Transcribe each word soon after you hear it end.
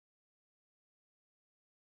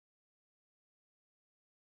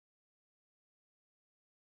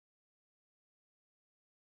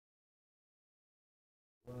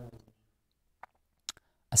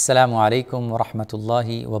Assalamu alaikum wa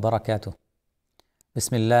rahmatullahi wa barakatuh.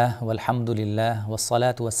 Bismillah walhamdulillah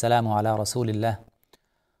wassalatu wassalamu ala rasulillah.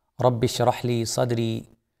 Rabbi shrah li sadri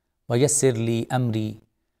wa yassir li amri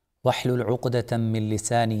wahlul uqdatan min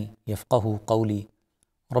lisani yafqahu qawli.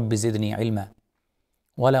 Rabbi zidni ilma.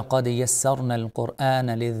 وَلَقَدْ يَسَّرْنَا الْقُرْآنَ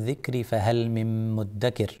لِلذِّكْرِ فَهَلْ مِن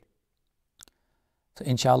مُدَّكِرٍ. So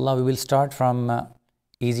inshallah we will start from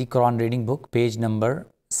Easy Quran Reading Book, page number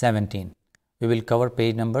 17. We will cover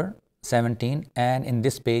page number 17, and in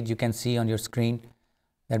this page you can see on your screen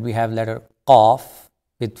that we have letter Qaf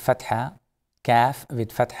with Fatha, Kaf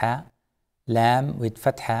with Fatha, Lam with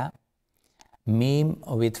Fatha, Mim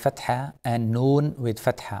with Fatha, and Noon with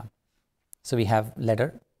Fatha. So we have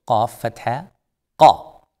letter Qaf, Fatha,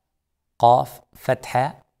 Qa, Qaf,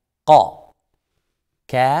 Fatha, Qa,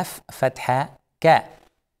 Kaf, Fatha, Ka,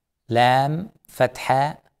 Lam,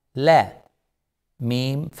 Fatha, La,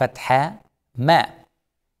 Mim, Fatha, Ma,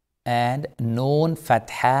 and Noon,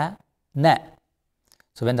 Fatha, Na.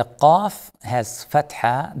 So when the Qaf has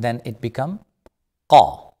Fatha, then it become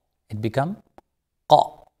Qa. It become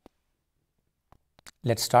Qa.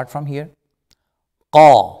 Let's start from here.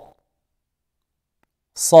 Qa,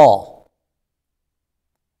 Sa,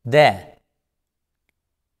 Da,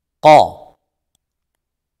 Qa,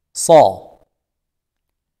 Sa,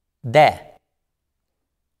 Da,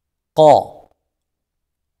 Qa,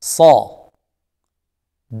 Sa,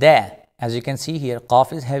 Da. As you can see here,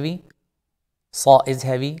 Qaf is heavy, Sa is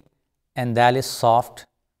heavy, and Dal is soft.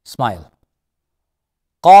 Smile.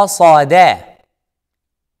 Qasada,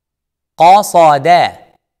 Qasada,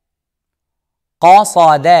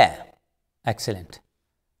 Qasada. Excellent.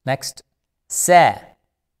 Next, Sa,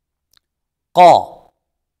 Qa,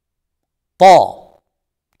 Ta,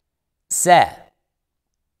 Sa,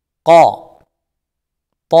 Qa,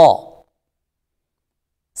 Ta,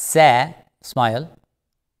 Sa, smile,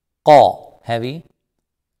 Qa, heavy,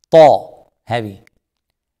 Ta, heavy.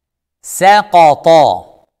 Saqata,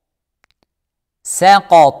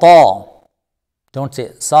 Saqata. Don't say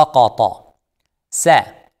Saqata. Sa,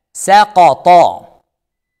 Saqata,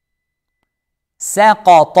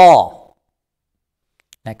 Saqata.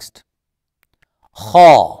 Next,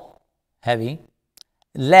 Kha, heavy,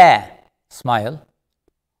 La, smile,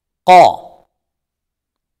 Qa,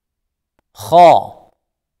 Kha,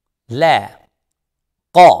 La,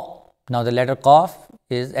 Qa. Now the letter Qaf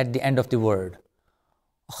is at the end of the word.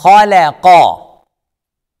 Khalaqa,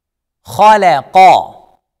 Khalaqa,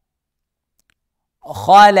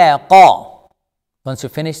 Khalaqa. Once you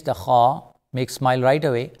finish the Kha, make smile right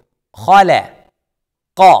away. Khalaqa,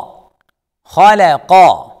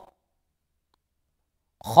 Khalaqa,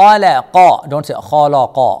 Khalaqa. Don't say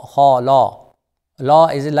Khalaqa, Khala. La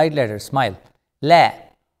is a light letter, smile. La,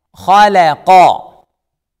 Khalaqa.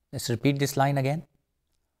 Let's repeat this line again.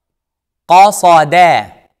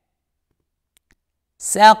 Qasada,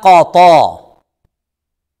 Saqata,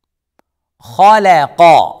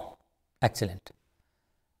 Khalaqa. Excellent.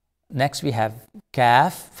 Next we have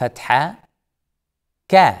Kaf, Fatha,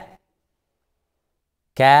 Ka.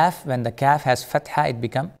 Kaf, when the Kaf has Fatha, it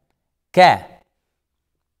becomes Ka.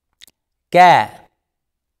 Ka,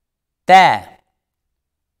 Ta,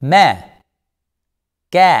 Ma,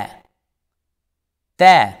 Ka,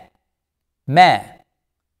 Ta, Ma.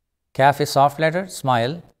 Kaf is soft letter,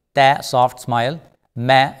 smile. Ta, soft, smile.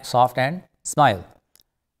 Ma, soft and smile.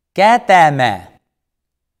 Katama,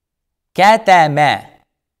 Katama,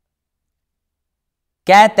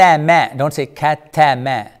 Katama. Don't say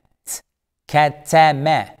Katama.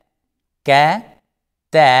 Katama,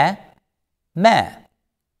 Katama,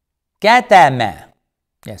 Katama.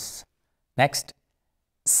 Yes. Next,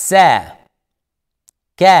 Sa,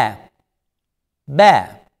 Ka,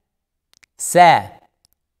 Ba, Sa,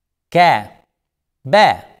 Ka,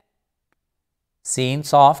 Ba. Sin,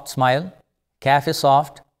 soft, smile. Kaf is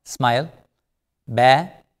soft, smile. Ba,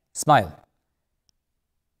 smile.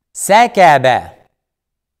 Sakaba,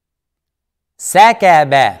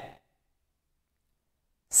 Sakaba,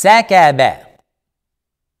 Sakaba.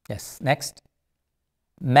 Yes. Next,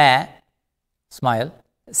 Ma, smile.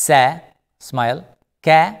 Sa, smile.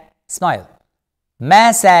 Ka, smile.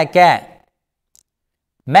 Masaka,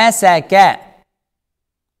 Masaka,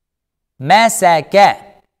 Masaka.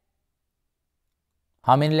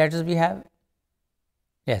 How many letters we have?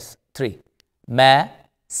 Yes, 3. Ma,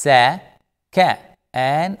 Sa, Ka.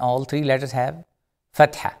 And all 3 letters have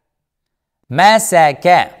Fatha.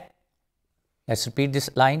 Masaka. Let's repeat this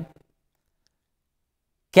line.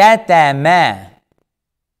 Katama,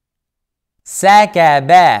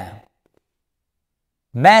 Sakaba,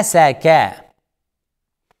 Masaka.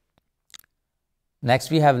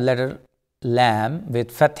 Next we have letter lam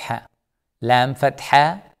with fatha. Lam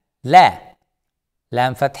fatha, la.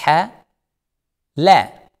 Lam fatha, la.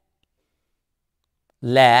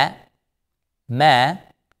 La, ma,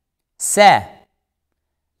 sa.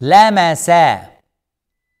 Lamasa.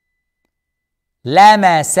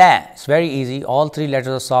 Lamasa. It's very easy. All three letters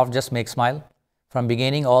are soft. Just make smile from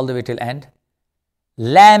beginning all the way till end.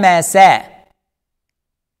 Lamasa.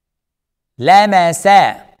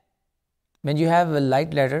 Lamasa. When you have a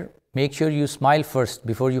light letter, make sure you smile first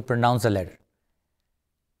before you pronounce the letter.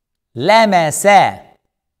 Lamasa.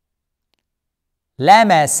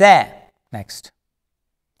 Lamasa. Next.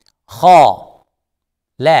 Kha.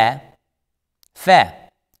 La. Fa.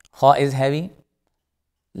 Kha is heavy.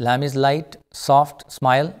 Lam is light, soft,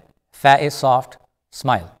 smile. Fa is soft,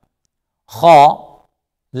 smile. Kha.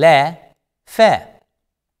 La. Fa.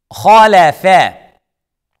 Khalafa.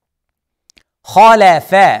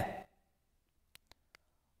 Khalafa.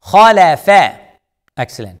 Khalafa.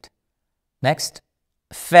 Excellent. Next.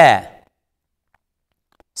 Fa.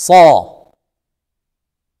 Sa.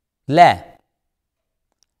 La.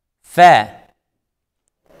 Fa.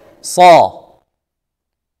 Sa.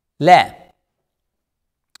 La.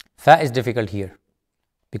 Fa is difficult here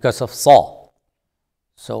because of sa.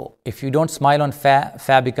 So if you don't smile on fa,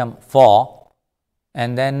 fa become fa,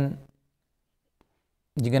 and then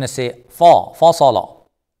you're going to say fa, fa sala.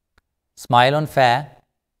 Smile on fa,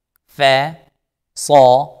 fa,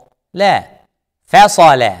 sa, la. Fa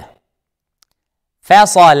sala. Fa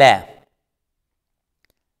sala.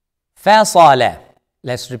 Fa sala.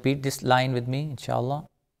 Let's repeat this line with me, inshallah.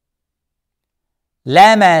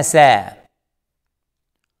 Lamasa.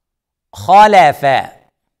 Khalafa.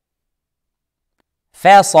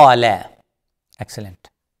 Fasala. Excellent.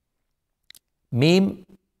 Mim,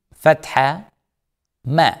 fatha,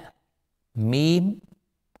 ma. Mim,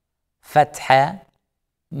 fatha,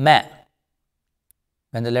 ma.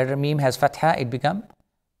 When the letter mim has fatha, it becomes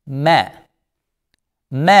ma.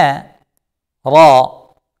 Ma, ra,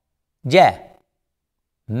 ja.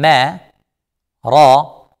 Ma,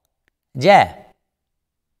 ra, ja.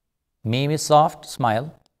 Mim is soft,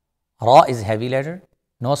 smile. Ra is heavy letter,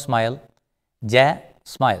 no smile. Ja,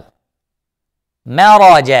 smile.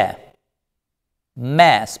 Maraja.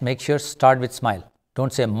 Mas, make sure start with smile.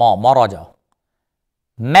 Don't say ma, maraja.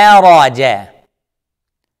 Maraja.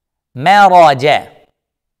 Maraja.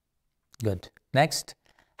 Good. Next.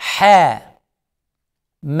 Ha.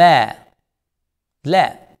 Ma.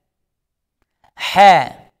 La.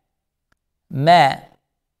 Ha. Ma.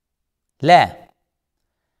 La.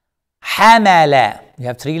 Hamala. You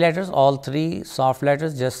have three letters, all three soft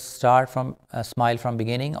letters. Just start from smile from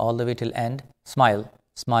beginning all the way till end. Smile,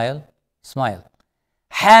 smile, smile.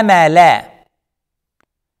 Hamala.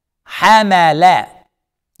 Hamala.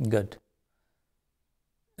 Good.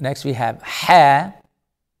 Next we have ha,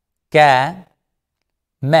 ka,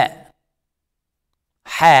 ma.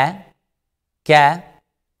 Ha, ka,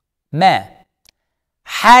 ma.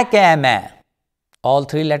 Hakama. All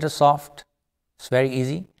three letters soft. It's very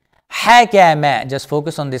easy. Hakama. Just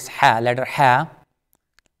focus on this ha, letter ha.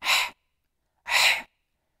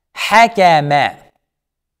 Hakama.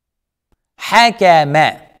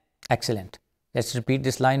 Hakama. Excellent. Let's repeat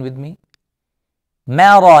this line with me.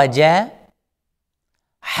 Maraja.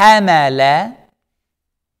 Hamala.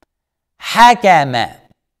 Hakama.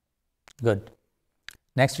 Good.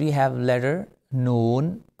 Next we have letter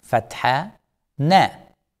noon, fatha, na.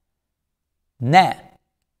 Na.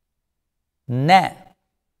 Na.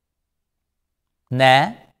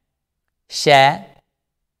 Na. Sha.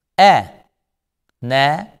 A.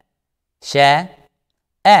 Na. Sha.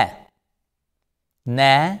 A.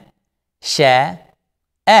 Na. Sha.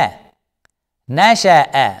 A.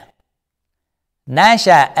 Nasha'a.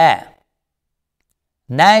 Nasha'a.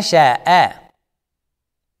 Nasha'a.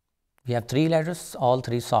 We have three letters, all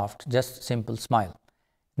three soft. Just simple smile.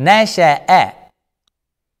 Nasha'a.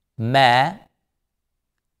 Ma.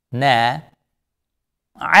 Na.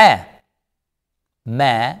 A.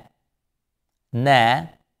 Ma. Na.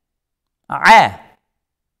 A.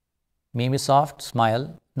 Mim is soft,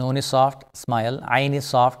 smile. Noon is soft, smile. Ain is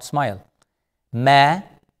soft, smile. Ma.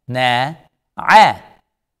 Na. A.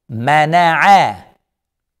 Mana'a.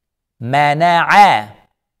 Mana'a.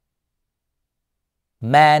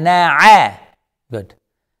 Mana'a. Good.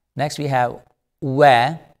 Next we have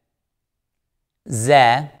wa,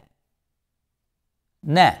 za,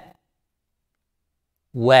 na.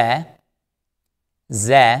 Wa,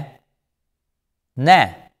 za,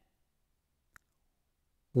 na.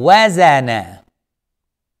 Wazana.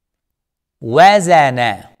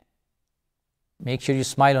 Wazana. Make sure you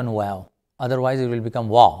smile on wow. Otherwise it will become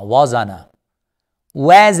wa. Wazana.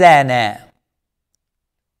 Wazana.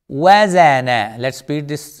 wazana. Let's repeat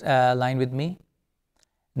this line with me.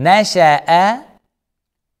 Nasha'a,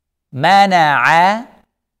 mana'a,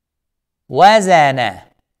 wazana.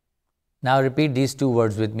 Now repeat these two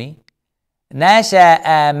words with me.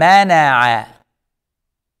 Nasha'a, mana'a.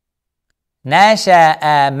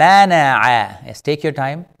 Nasha'a, mana'a. Yes, take your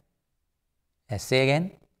time. Yes, say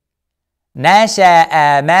again.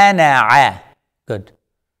 Nasha'a, mana'a. Good.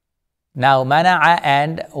 Now mana'a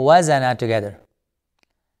and wazana together.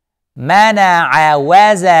 Mana'a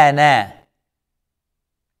wazana.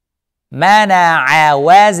 Mana'a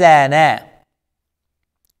wazana.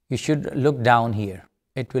 You should look down here.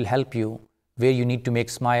 It will help you where you need to make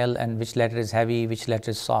smile and which letter is heavy, which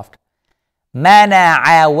letter is soft.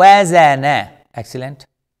 Mana'a wazana. Excellent.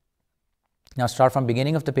 Now start from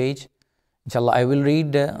beginning of the page. Inshallah, I will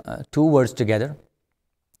read two words together.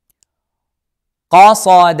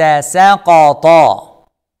 Qasada saqata.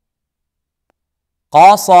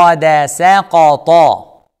 Qasada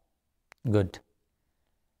saqata. Good.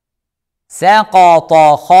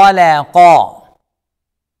 Saqata khalaqa.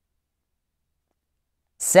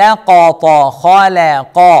 Saqata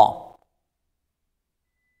khalaqa.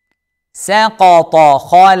 Saqata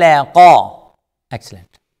khalaqa.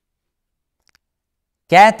 Excellent.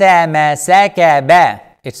 Katama sakaba.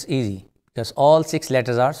 It's easy because all 6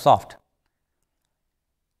 letters are soft.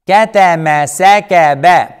 Katama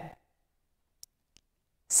sakaba.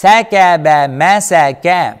 Sakaba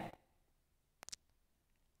masaka.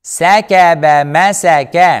 Sakaba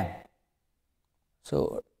masaka.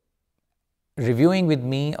 So, reviewing with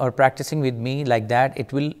me or practicing with me like that,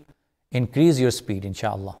 it will increase your speed,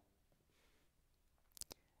 inshallah.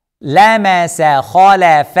 Lamasa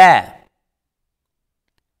khalafa.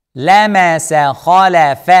 Lamasa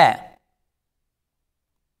khalafa.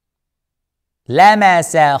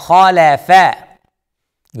 Lamasa khalafa.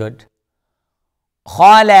 Good.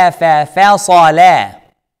 Khalafa fasala.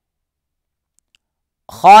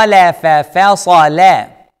 Khalafa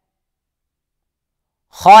fasala.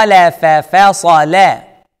 Khalafa fasala.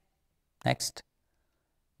 Next.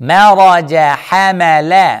 Maraja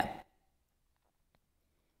hamala.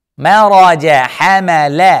 Maraja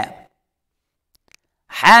hamala.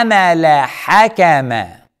 Hamala hakama.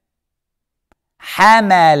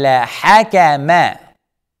 Hamala hakama.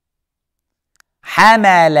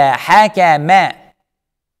 Hamala hakama.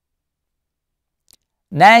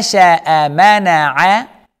 Nasha'a mana'a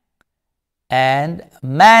and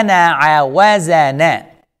mana'a wazana.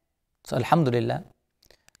 So alhamdulillah,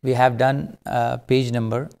 we have done page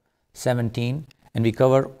number 17 and we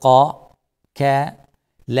cover qa, ka,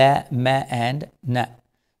 la, ma and na.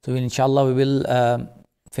 So inshallah we will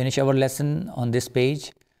finish our lesson on this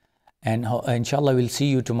page and inshallah we'll see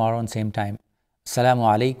you tomorrow on same time. Assalamu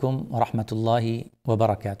alaikum wa rahmatullahi wa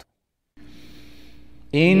barakatuh.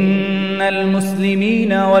 إن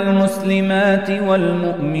المسلمين والمسلمات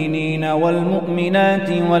والمؤمنين والمؤمنات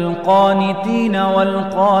والقانتين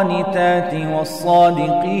والقانتات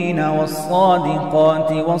والصادقين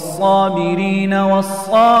والصادقات والصابرين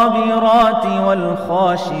والصابرات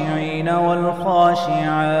والخاشعين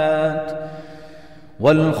والخاشعات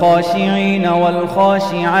والخاشعين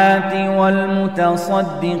والخاشعات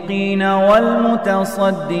والمتصدقين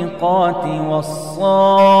والمتصدقات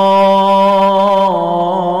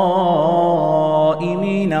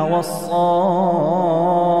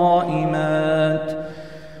والصائمين والصائمات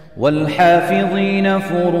والحافظين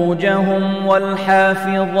فروجهم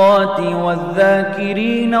والحافظات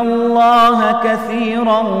والذاكرين الله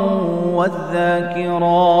كثيرا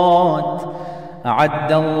والذاكرات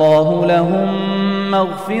أعد الله لهم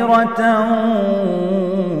مغفرة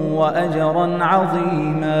وأجرا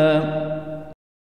عظيما.